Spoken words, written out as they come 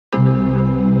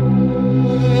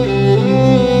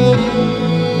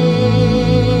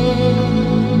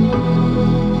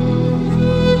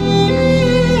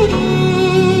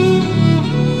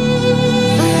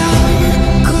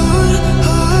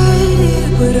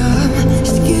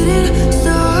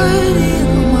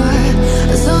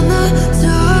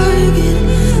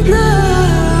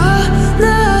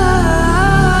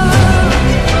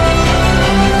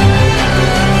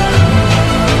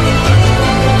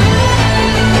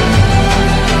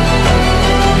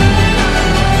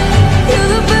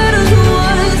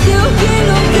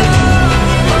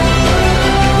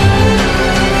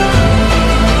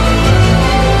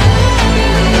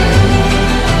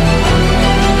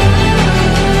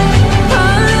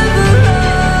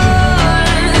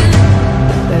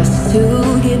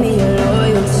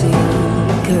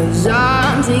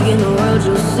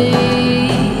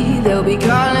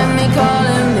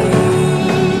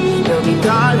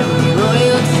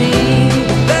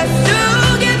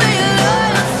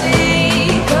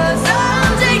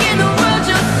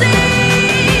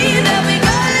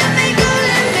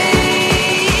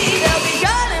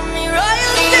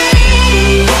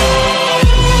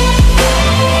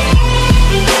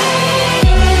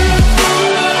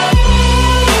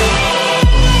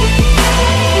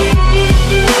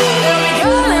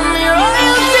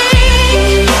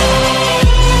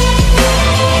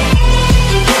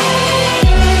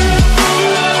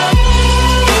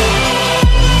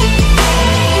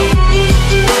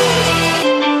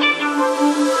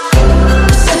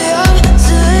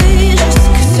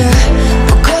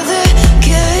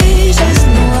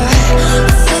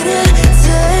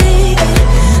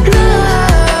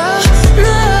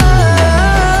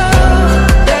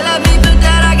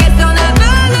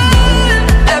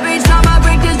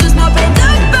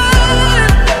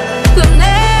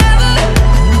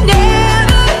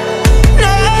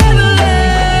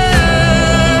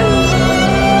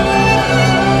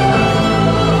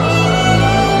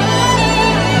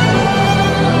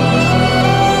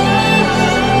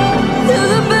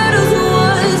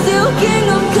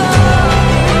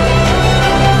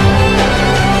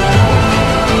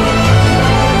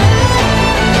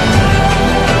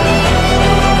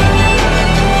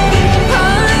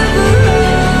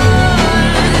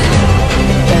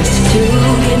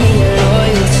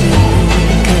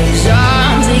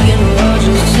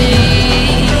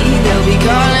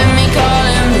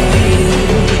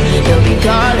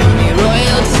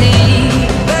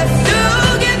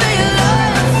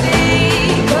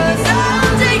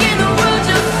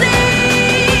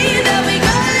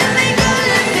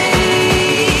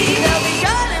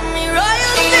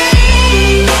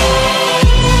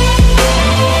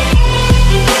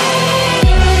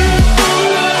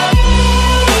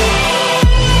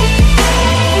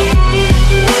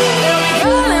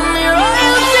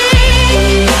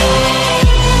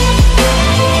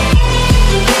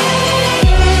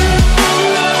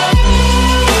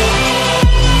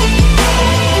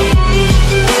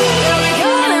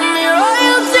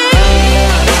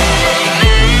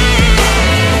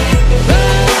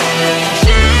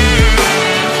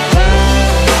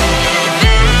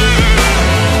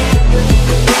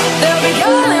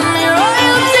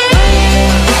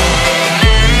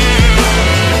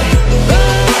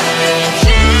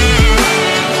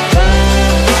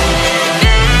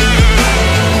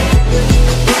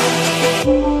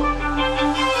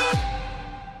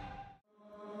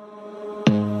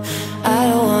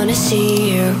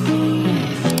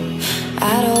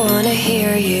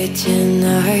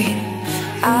tonight.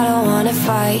 I don't wanna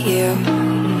fight you.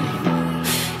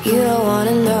 You don't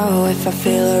wanna know if I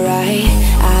feel alright.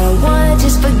 I don't wanna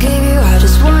just forgive you, I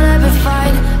just wanna be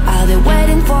fine. I'll be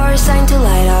waiting for a sign to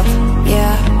light up,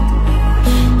 yeah.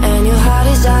 And your heart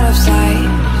is out of sight.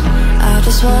 I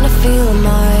just wanna feel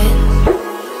mine.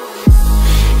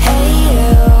 Hey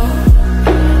you,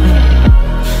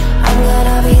 I'm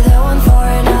gonna be the one for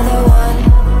another one.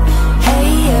 Hey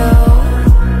you,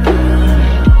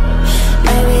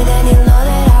 maybe then you'll know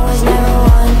that I was never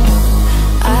one.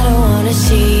 I don't wanna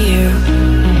see you,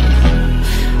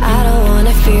 I don't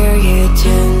wanna fear you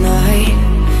tonight.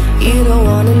 You don't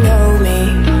wanna know me,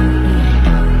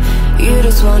 you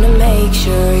just wanna make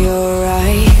sure you're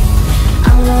right.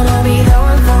 I'm gonna be the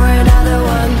one for another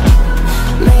one.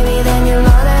 Maybe then you'll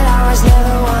know that I was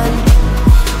never one.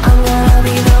 I'm gonna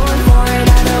be the one for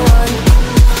another one.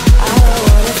 I don't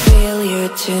wanna feel you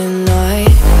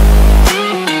tonight.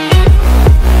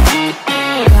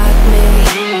 Got me.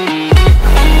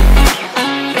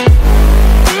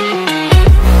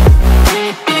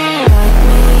 Got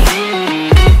me.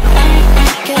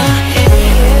 Can I hear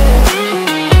you?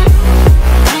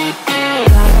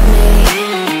 Got me.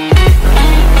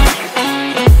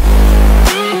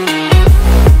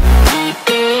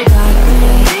 Got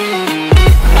me.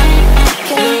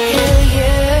 Can I hear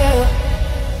you?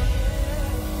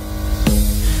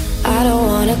 I don't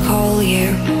wanna call you,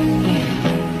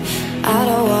 I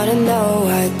don't wanna know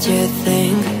what you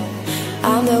think.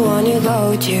 I'm the one you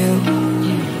go to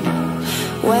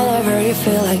whenever you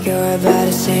feel like you're about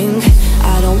to sink.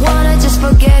 I don't wanna just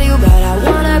forget you, but I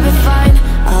wanna be fine.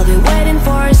 I'll be waiting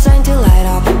for a sign to light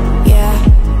up, yeah.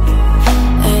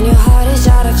 And your heart is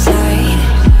out of sight.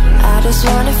 I just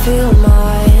wanna feel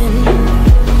mine.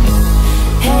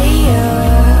 Hey you,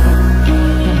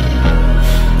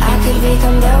 I could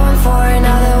become the one for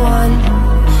another one.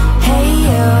 Hey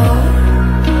you,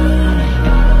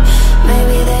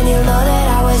 maybe then you'll know that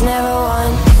I was never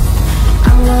one.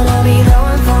 I'm gonna be the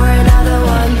one for another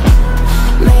one.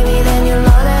 Maybe then you'll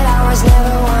know that I was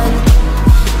never one.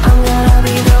 I'm gonna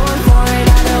be the one for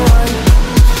another one.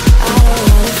 I don't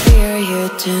wanna fear you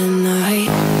tonight.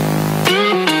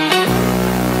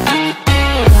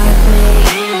 Got me.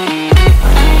 Got me.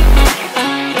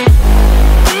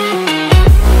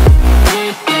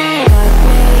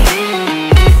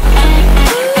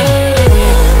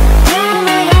 Got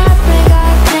me, got me,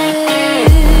 got me.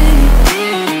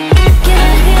 Can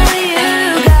I hear you?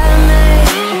 Got me.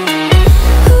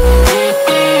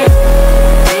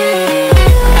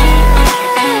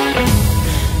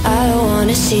 I don't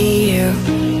wanna see you,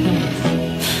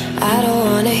 I don't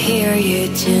wanna hear you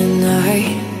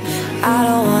tonight. I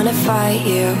don't wanna fight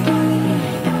you.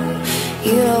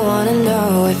 You don't wanna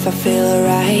know if I feel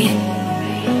alright.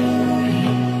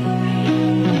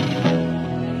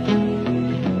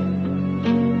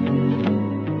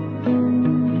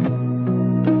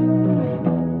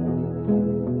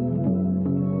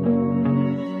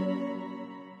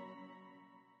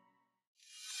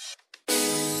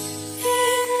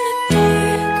 In the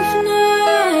dark of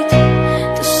night,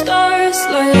 the stars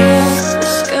light up the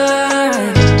sky.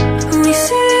 We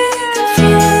see them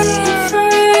flying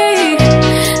free.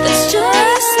 That's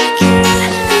just like you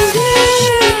and me.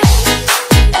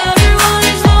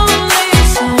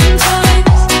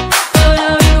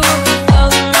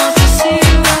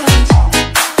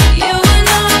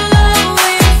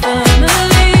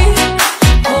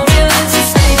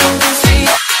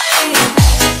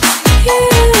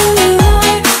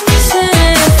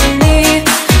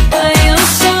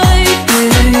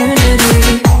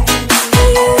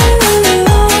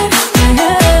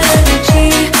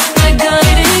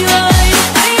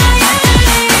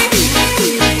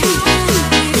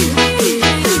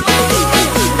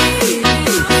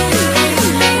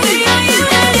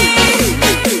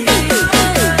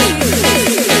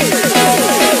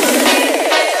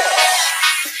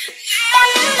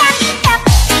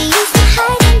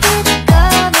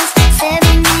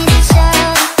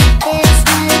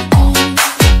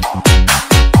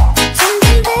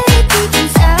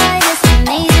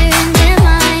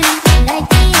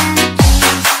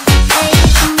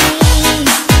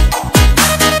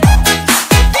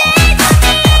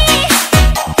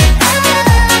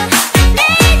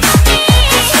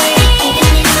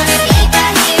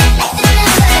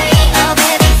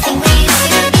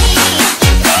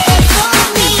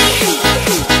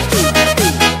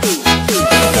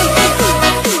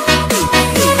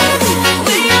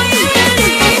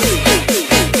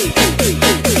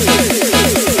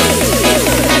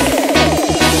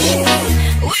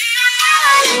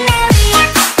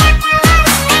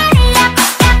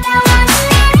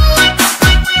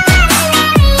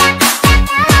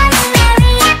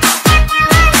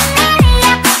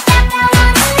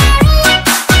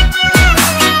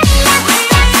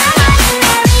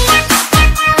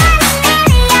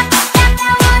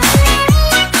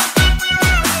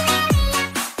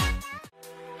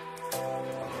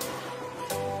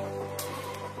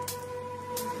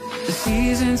 The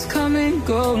seasons come and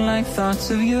go like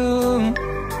thoughts of you.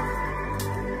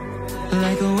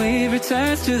 Like a wave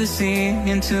returns to the sea,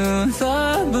 into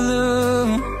the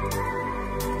blue.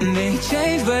 They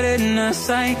change but in a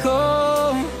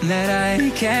cycle that I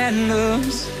can't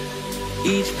lose.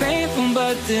 Each painful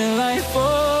but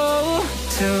delightful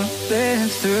to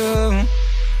live through.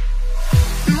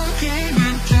 You came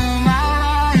into my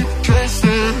life, just a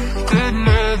good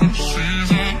never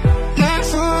season.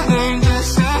 Let's hold on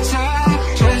just a time,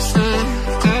 just a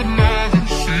good never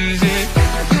season.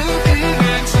 You came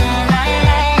into my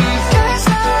life, just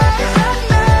a good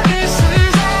never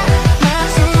season.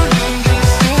 Let's hold on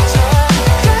just a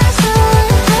time, just a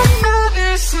good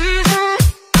never season.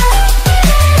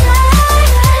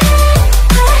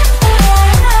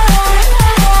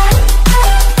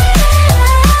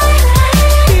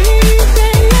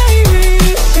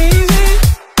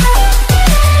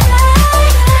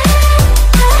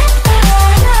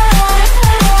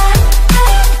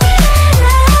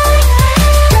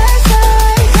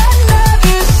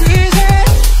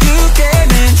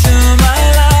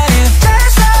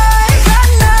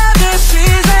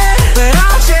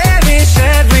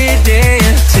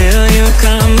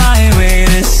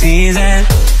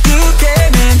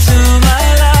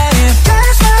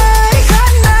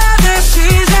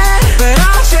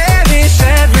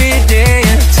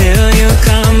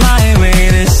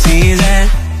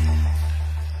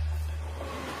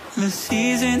 The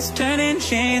seasons turn and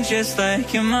change just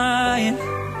like your mind.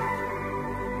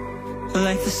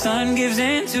 Like the sun gives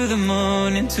into the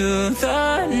moon, into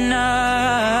the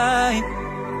night.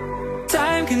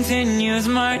 Time continues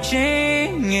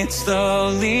marching, it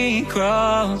slowly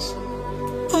crawls.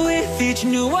 With each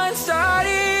new one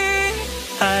starting,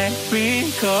 I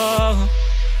recall